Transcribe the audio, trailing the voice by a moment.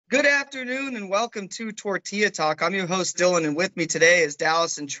afternoon and welcome to Tortilla Talk. I'm your host, Dylan, and with me today is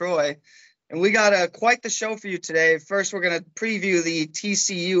Dallas and Troy. And we got quite the show for you today. First, we're going to preview the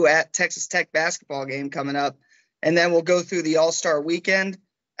TCU at Texas Tech basketball game coming up. And then we'll go through the All-Star weekend,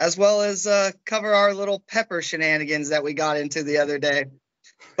 as well as cover our little pepper shenanigans that we got into the other day.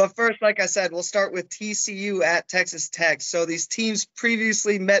 But first, like I said, we'll start with TCU at Texas Tech. So these teams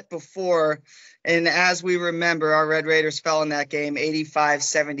previously met before, and as we remember, our Red Raiders fell in that game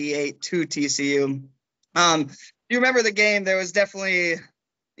 85-78 to TCU. You remember the game? There was definitely,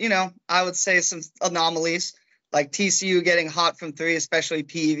 I would say some anomalies, like TCU getting hot from three, especially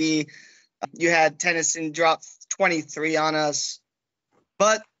PV. You had Tennyson drop 23 on us.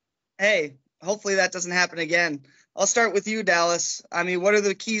 But, hey, hopefully that doesn't happen again. I'll start with you, Dallas. I mean, what are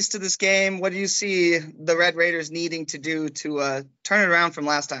the keys to this game? What do you see the Red Raiders needing to do to turn it around from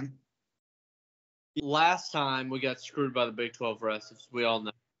last time? Last time we got screwed by the Big 12 refs, as we all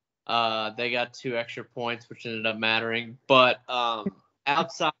know. They got 2 extra points, which ended up mattering. But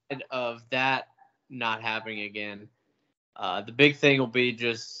outside of that not happening again, the big thing will be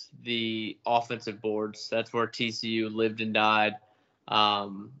just the offensive boards. That's where TCU lived and died.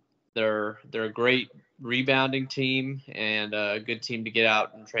 They're a great rebounding team and a good team to get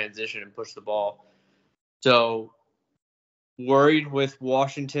out and transition and push the ball. So worried with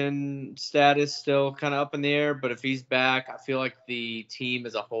Washington status still kind of up in the air, but if he's back, I feel like the team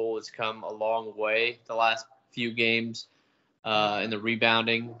as a whole has come a long way the last few games in the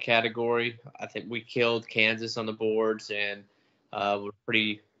rebounding category. I think we killed Kansas on the boards and we're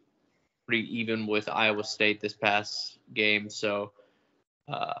pretty even with Iowa State this past game. So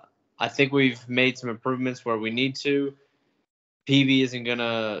I think we've made some improvements where we need to. PV isn't going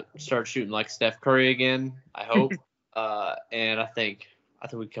to start shooting like Steph Curry again, I hope. And I think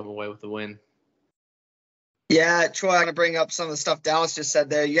we come away with the win. Yeah, Troy, I'm going to bring up some of the stuff Dallas just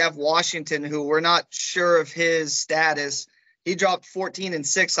said there. You have Washington, who we're not sure of his status. He dropped 14 and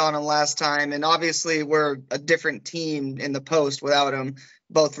 6 on him last time, and obviously we're a different team in the post without him,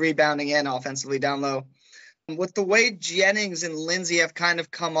 both rebounding and offensively down low. With the way Jennings and Lindsay have kind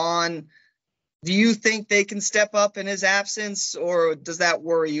of come on, do you think they can step up in his absence, or does that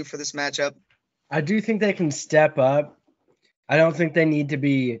worry you for this matchup? I do think they can step up. I don't think they need to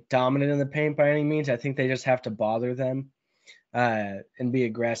be dominant in the paint by any means. I think they just have to bother them and be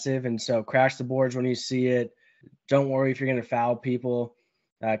aggressive. And so crash the boards when you see it. Don't worry if you're going to foul people.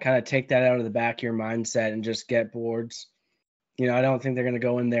 Kind of take that out of the back of your mindset and just get boards. I don't think they're going to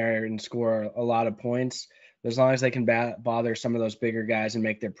go in there and score a lot of points. As long as they can bother some of those bigger guys and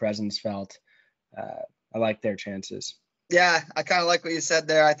make their presence felt, I like their chances. Yeah, I kind of like what you said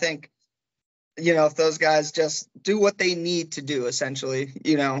there. I think, if those guys just do what they need to do, essentially,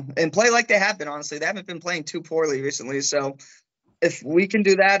 and play like they have been, honestly. They haven't been playing too poorly recently. So if we can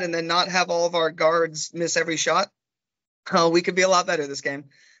do that and then not have all of our guards miss every shot, we could be a lot better this game.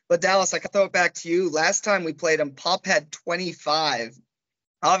 But Dallas, I can throw it back to you. Last time we played him, Pop had 25.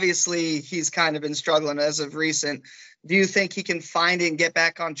 Obviously, he's kind of been struggling as of recent. Do you think he can find it and get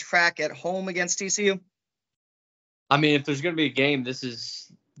back on track at home against TCU? I mean, if there's going to be a game, this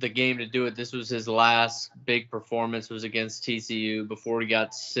is the game to do it. This was his last big performance, was against TCU before he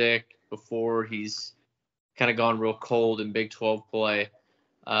got sick, before he's kind of gone real cold in Big 12 play.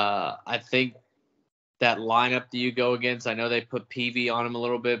 I think that lineup that you go against, I know they put PV on him a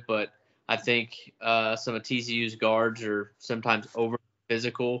little bit, but I think some of TCU's guards are sometimes over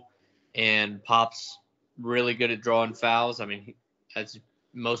physical, and Pop's really good at drawing fouls. I mean, as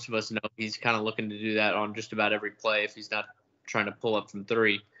most of us know, he's kind of looking to do that on just about every play if he's not trying to pull up from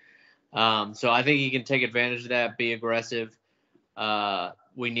three. So I think he can take advantage of that, be aggressive.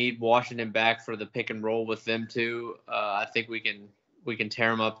 We need Washington back for the pick and roll with them too. I think we can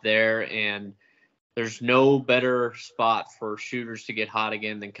tear them up there, and there's no better spot for shooters to get hot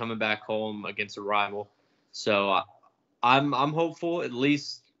again than coming back home against a rival. So I'm hopeful at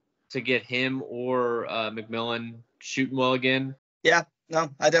least to get him or McMillan shooting well again. Yeah, no,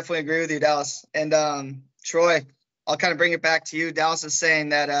 I definitely agree with you, Dallas. And Troy, I'll kind of bring it back to you. Dallas is saying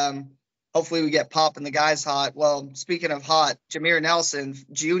that hopefully we get Pop and the guys hot. Well, speaking of hot, Jameer Nelson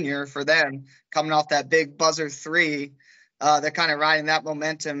Jr. for them coming off that big buzzer 3. They're kind of riding that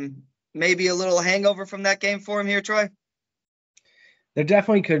momentum. Maybe a little hangover from that game for him here, Troy? There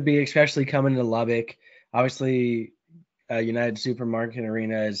definitely could be, especially coming to Lubbock. Obviously, United Supermarket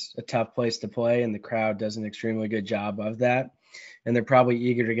Arena is a tough place to play, and the crowd does an extremely good job of that. And they're probably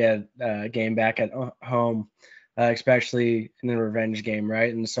eager to get a game back at home, especially in a revenge game,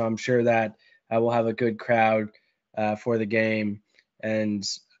 right? And so I'm sure that we'll have a good crowd for the game. And,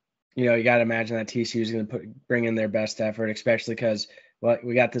 you got to imagine that TCU is going to bring in their best effort, especially because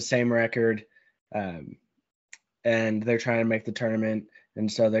we got the same record, and they're trying to make the tournament,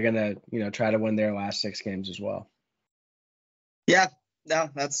 and so they're gonna try to win their last 6 games as well. Yeah, no,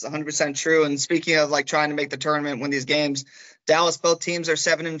 that's 100% true. And speaking of like trying to make the tournament, win these games, Dallas, both teams are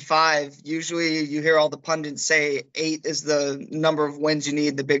 7-5. Usually you hear all the pundits say 8 is the number of wins you need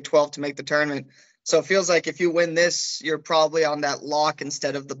in the Big 12 to make the tournament. So it feels like if you win this, you're probably on that lock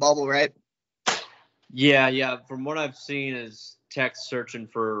instead of the bubble, right? Yeah. From what I've seen is Tech's searching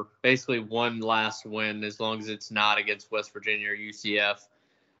for basically one last win as long as it's not against West Virginia or UCF.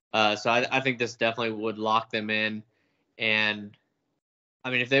 So I think this definitely would lock them in. And I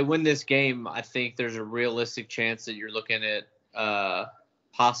mean, if they win this game, I think there's a realistic chance that you're looking at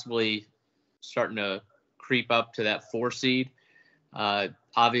possibly starting to creep up to that 4 seed.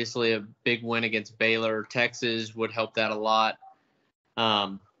 Obviously, a big win against Baylor, Texas would help that a lot.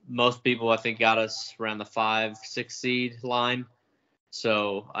 Most people, I think, got us around the 5-6 seed line.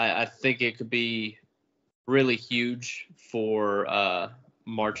 So I think it could be really huge for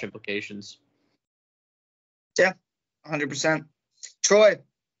March implications. Yeah, 100%. Troy,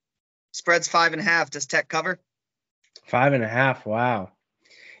 spread's 5.5. Does Tech cover? 5.5. Wow.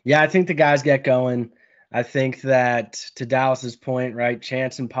 Yeah, I think the guys get going. I think that, to Dallas's point, right,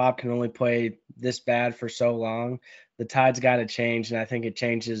 Chance and Pop can only play this bad for so long. The tide's got to change, and I think it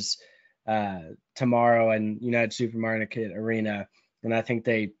changes tomorrow in United Supermarket Arena, and I think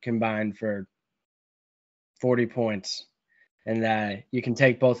they combine for 40 points, and you can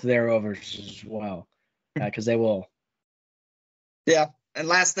take both of their overs as well, because they will. Yeah, and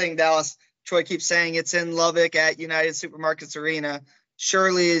last thing, Dallas, Troy keeps saying it's in Lubbock at United Supermarkets Arena.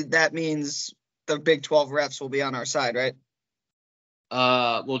 Surely that means the Big 12 refs will be on our side, right?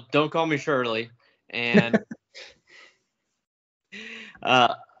 Well, don't call me Shirley. And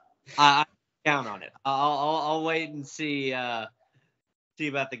I count on it. I'll wait and see about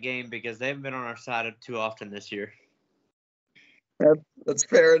the game because they haven't been on our side too often this year. That's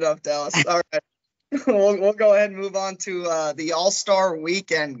fair enough, Dallas. All right. We'll go ahead and move on to the All-Star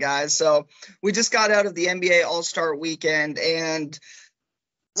Weekend, guys. So we just got out of the NBA All-Star Weekend, and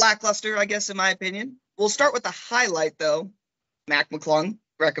lackluster, I guess, in my opinion. We'll start with the highlight, though. Mac McClung,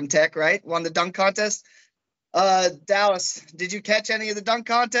 Wreckham Tech, right? Won the dunk contest. Dallas, did you catch any of the dunk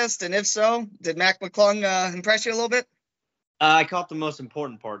contest? And if so, did Mac McClung impress you a little bit? I caught the most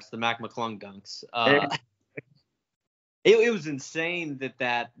important parts, the Mac McClung dunks. It was insane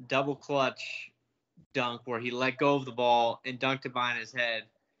that double clutch dunk where he let go of the ball and dunked it behind his head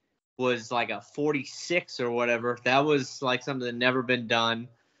was like a 46 or whatever. That was like something that never been done.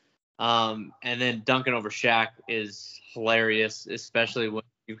 And then dunking over Shaq is hilarious, especially when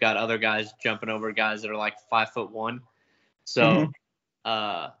you've got other guys jumping over guys that are like 5'1". So,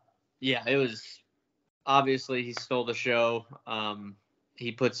 yeah, it was obviously he stole the show.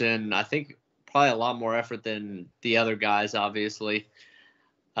 He puts in, I think, probably a lot more effort than the other guys, obviously.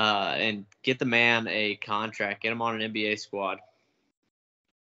 And get the man a contract, get him on an NBA squad.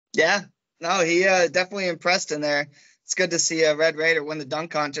 Yeah, no, he definitely impressed in there. It's good to see a Red Raider win the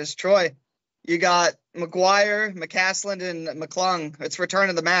dunk contest. Troy, you got McGuire, McCaslin, and McClung. It's return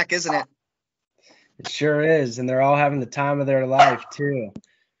of the Mac, isn't it? It sure is, and they're all having the time of their life too.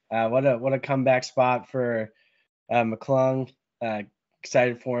 What a comeback spot for McClung.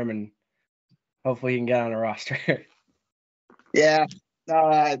 Excited for him, and hopefully he can get on a roster. Yeah, no,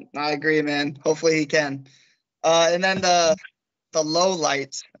 I agree, man. Hopefully he can. And then the low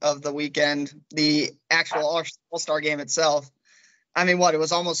light of the weekend, the actual All-Star game itself. I mean, it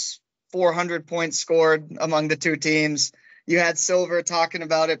was almost 400 points scored among the two teams. You had Silver talking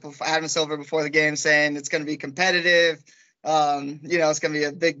about it, Adam Silver, before the game, saying it's going to be competitive. It's going to be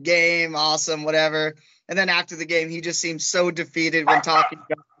a big game, awesome, whatever. And then after the game, he just seemed so defeated when talking.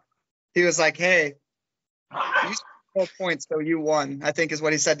 He was like, "Hey, you scored 4 points, so you won," I think is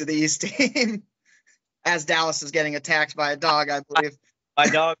what he said to the East team. As Dallas is getting attacked by a dog, I believe. My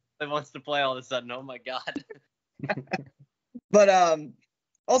dog wants to play all of a sudden. Oh, my God. But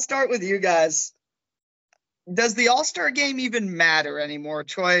I'll start with you guys. Does the All-Star game even matter anymore,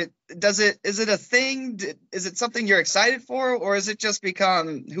 Troy? Is it a thing? Is it something you're excited for, or is it just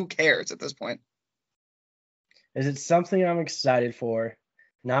become who cares at this point? Is it something I'm excited for?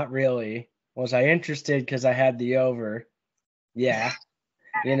 Not really. Was I interested because I had the over? Yeah.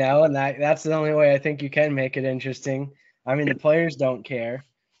 And that's the only way I think you can make it interesting. I mean, the players don't care,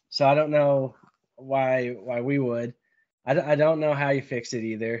 so I don't know why we would. I don't know how you fix it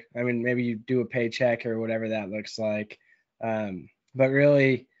either. I mean, maybe you do a paycheck or whatever that looks like. But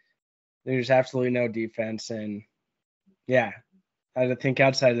really, there's absolutely no defense. And, yeah, I think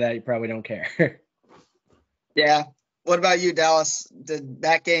outside of that, you probably don't care. Yeah. What about you, Dallas? Did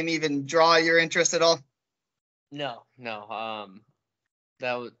that game even draw your interest at all? No.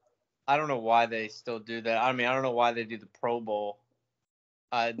 That was. I don't know why they still do that. I mean, I don't know why they do the Pro Bowl.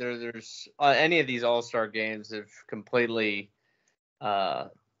 There's any of these All-Star games have completely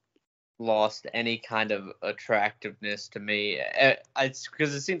lost any kind of attractiveness to me. It's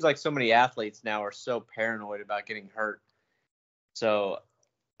because it seems like so many athletes now are so paranoid about getting hurt. So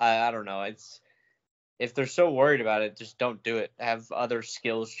I don't know. If they're so worried about it, just don't do it. Have other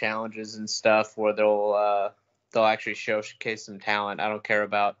skills challenges and stuff where they'll actually showcase some talent. I don't care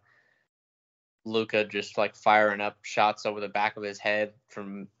about Luka just like firing up shots over the back of his head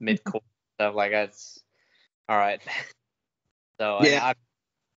from mid-court stuff like that's all right. So Yeah.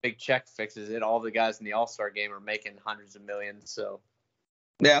 big check fixes it. All the guys in the All-Star game are making hundreds of millions. So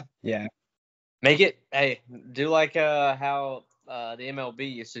Yeah. make it. Hey, do like how the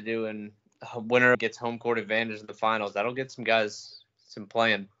MLB used to do, and winner gets home court advantage in the finals. That'll get some guys some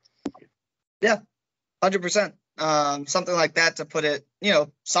playing. Yeah, 100%. Something like that to put it,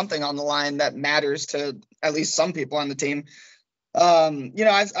 something on the line that matters to at least some people on the team.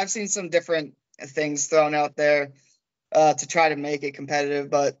 I've seen some different things thrown out there to try to make it competitive,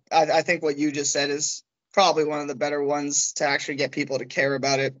 but I think what you just said is probably one of the better ones to actually get people to care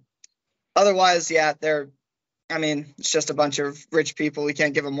about it. Otherwise, yeah, it's just a bunch of rich people. We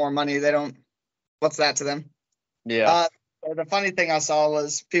can't give them more money. What's that to them? Yeah. The funny thing I saw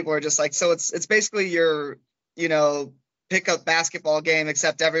was people are just like, so it's basically your, pickup basketball game,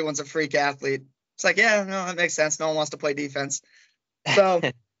 except everyone's a freak athlete. It's like, yeah, no, that makes sense. No one wants to play defense. So,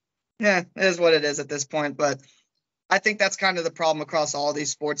 yeah, it is what it is at this point. But I think that's kind of the problem across all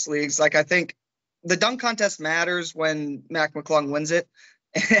these sports leagues. Like, I think the dunk contest matters when Mac McClung wins it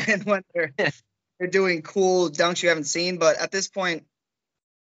and when they're doing cool dunks you haven't seen. But at this point,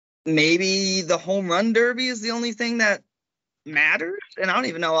 maybe the home run derby is the only thing that matters. And I don't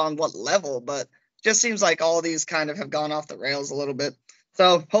even know on what level, but just seems like all these kind of have gone off the rails a little bit.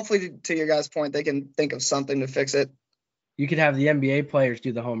 So hopefully, to your guys' point, they can think of something to fix it. You could have the NBA players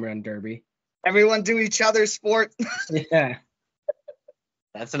do the home run derby. Everyone do each other's sport. Yeah.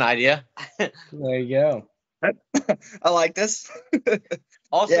 That's an idea. There you go. I like this.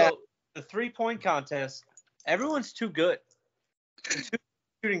 Also, the 3-point contest, everyone's too good.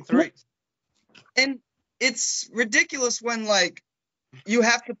 Shooting threes. And it's ridiculous when, like, you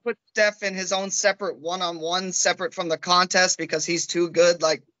have to put Steph in his own separate one-on-one, separate from the contest because he's too good.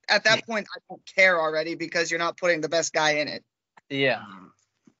 Like, at that point, I don't care already because you're not putting the best guy in it. Yeah.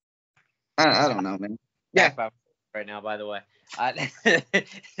 I don't know, man. Yeah. Right now, by the way.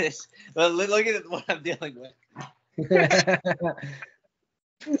 Look at what I'm dealing with.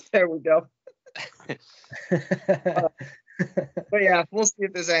 There we go. But yeah, we'll see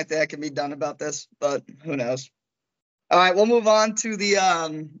if there's anything that can be done about this, but who knows. All right, we'll move on to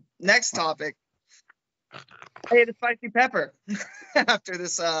the next topic. Hey, the spicy pepper after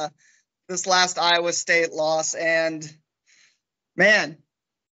this last Iowa State loss, and man,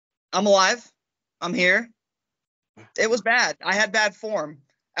 I'm alive. I'm here. It was bad. I had bad form.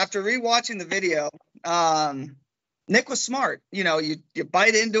 After rewatching the video, Nick was smart. You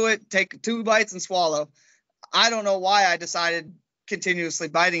bite into it, take 2 bites and swallow. I don't know why I decided continuously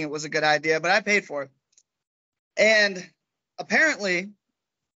biting it was a good idea, but I paid for it. And apparently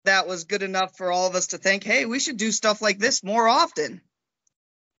that was good enough for all of us to think, hey, we should do stuff like this more often.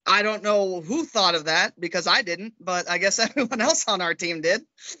 I don't know who thought of that because I didn't, but I guess everyone else on our team did.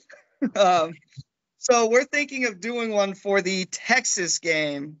 So we're thinking of doing one for the Texas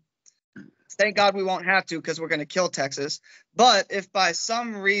game. Thank God we won't have to because we're going to kill Texas. But if by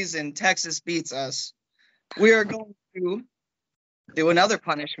some reason Texas beats us, we are going to do another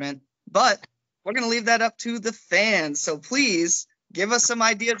punishment. But we're going to leave that up to the fans. So please give us some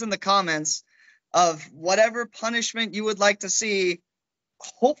ideas in the comments of whatever punishment you would like to see.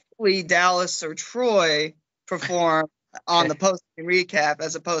 Hopefully Dallas or Troy perform on the post recap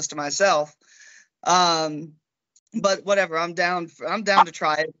as opposed to myself. But whatever, I'm down to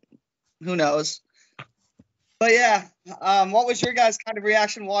try it. Who knows? But yeah, what was your guys' kind of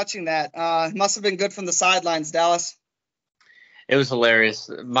reaction watching that? It must have been good from the sidelines, Dallas. It was hilarious.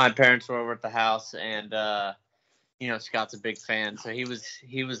 My parents were over at the house, and Scott's a big fan, so he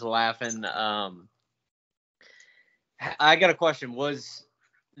was laughing. I got a question. Was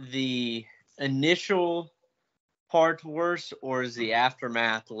the initial part worse, or is the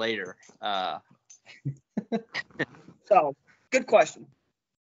aftermath later? So, good question.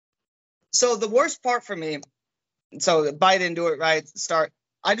 So the worst part for me, so bite into it, right?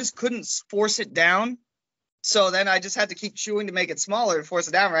 I just couldn't force it down. So then I just had to keep chewing to make it smaller to force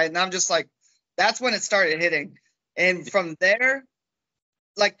it down, right? And I'm just like, that's when it started hitting. And from there,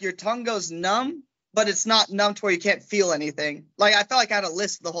 like your tongue goes numb, but it's not numb to where you can't feel anything. Like I felt like I had a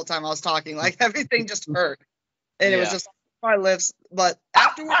lisp the whole time I was talking. Like everything just hurt. And it was just my lips. But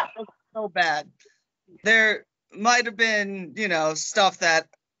afterwards, it was so bad. There might have been, stuff that,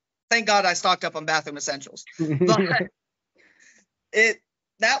 thank God I stocked up on bathroom essentials. But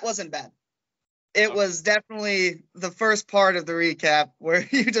that wasn't bad. It was definitely the first part of the recap where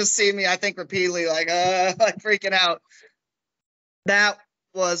you just see me, I think, repeatedly, like freaking out. It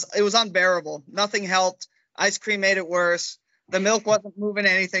was unbearable. Nothing helped. Ice cream made it worse. The milk wasn't moving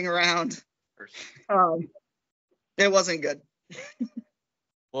anything around. It wasn't good.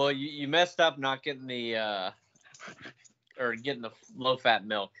 Well, you messed up not getting the low fat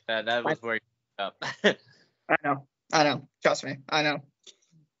milk. That was where you messed up. I know. Trust me. I know.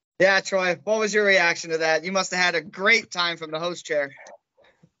 Yeah, Troy, what was your reaction to that? You must have had a great time from the host chair.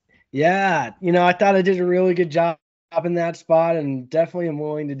 Yeah, I thought I did a really good job in that spot, and definitely am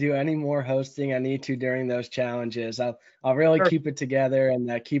willing to do any more hosting I need to during those challenges. I'll really keep it together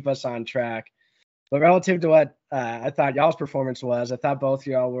and keep us on track. But relative to what I thought y'all's performance was, I thought both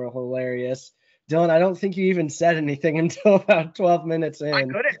y'all were hilarious. Dylan, I don't think you even said anything until about 12 minutes in. I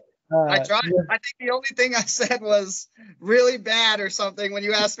couldn't. I tried. I think the only thing I said was really bad or something when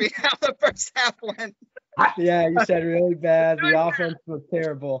you asked me how the first half went. Yeah, you said really bad. The offense was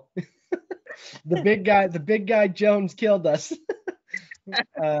terrible. The big guy Jones killed us.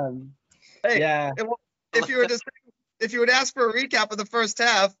 Yeah. If you would ask for a recap of the first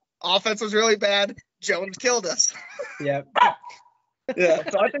half, offense was really bad. Jones killed us. Yep. Yeah.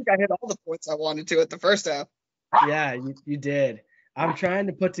 So I think I hit all the points I wanted to at the first half. Yeah, you did. I'm trying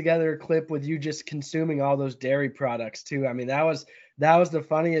to put together a clip with you just consuming all those dairy products too. I mean, that was the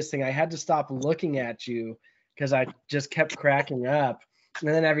funniest thing. I had to stop looking at you because I just kept cracking up. And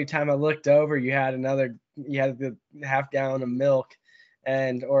then every time I looked over, you had the half gallon of milk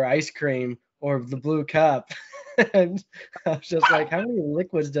or ice cream or the blue cup. And I was just like, how many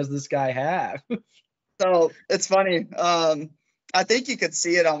liquids does this guy have? So it's funny. I think you could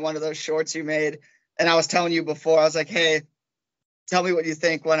see it on one of those shorts you made. And I was telling you before, I was like, hey, tell me what you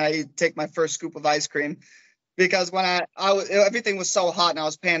think when I take my first scoop of ice cream. Because when everything was so hot and I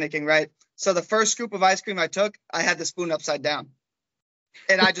was panicking, right? So the first scoop of ice cream I took, I had the spoon upside down.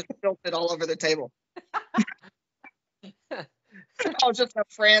 And I just spilled it all over the table. I was just a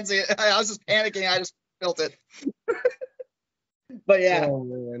frenzy. I was just panicking. I just spilled it. But yeah,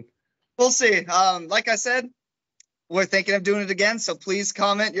 we'll see. Like I said, we're thinking of doing it again. So please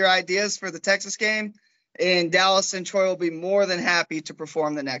comment your ideas for the Texas game. And Dallas and Troy will be more than happy to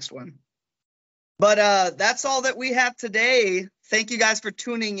perform the next one. But that's all that we have today. Thank you guys for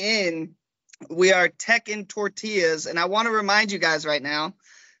tuning in. We are Tech and Tortillas, and I want to remind you guys right now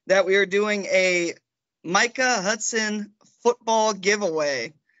that we are doing a Micah Hudson football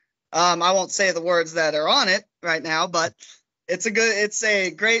giveaway. I won't say the words that are on it right now, but it's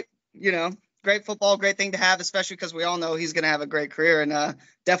a great, great football, great thing to have, especially because we all know he's going to have a great career and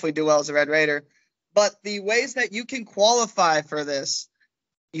definitely do well as a Red Raider. But the ways that you can qualify for this,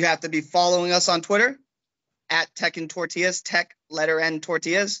 you have to be following us on Twitter at Tech and Tortillas, Tech letter N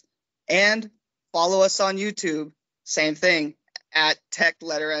Tortillas, and follow us on YouTube, same thing, at Tech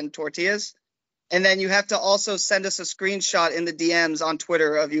letter N Tortillas. And then you have to also send us a screenshot in the DMs on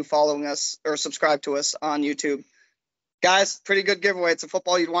Twitter of you following us or subscribe to us on YouTube. Guys, pretty good giveaway. It's a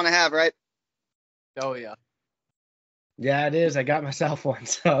football you'd want to have, right? Oh, yeah. Yeah, it is. I got myself one,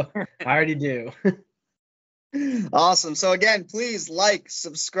 so I already do. Awesome. So again, please like,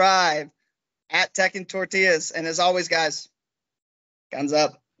 subscribe at Tech and Tortillas. And as always, guys, guns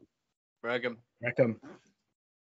up. Wreck 'em. Wreck 'em.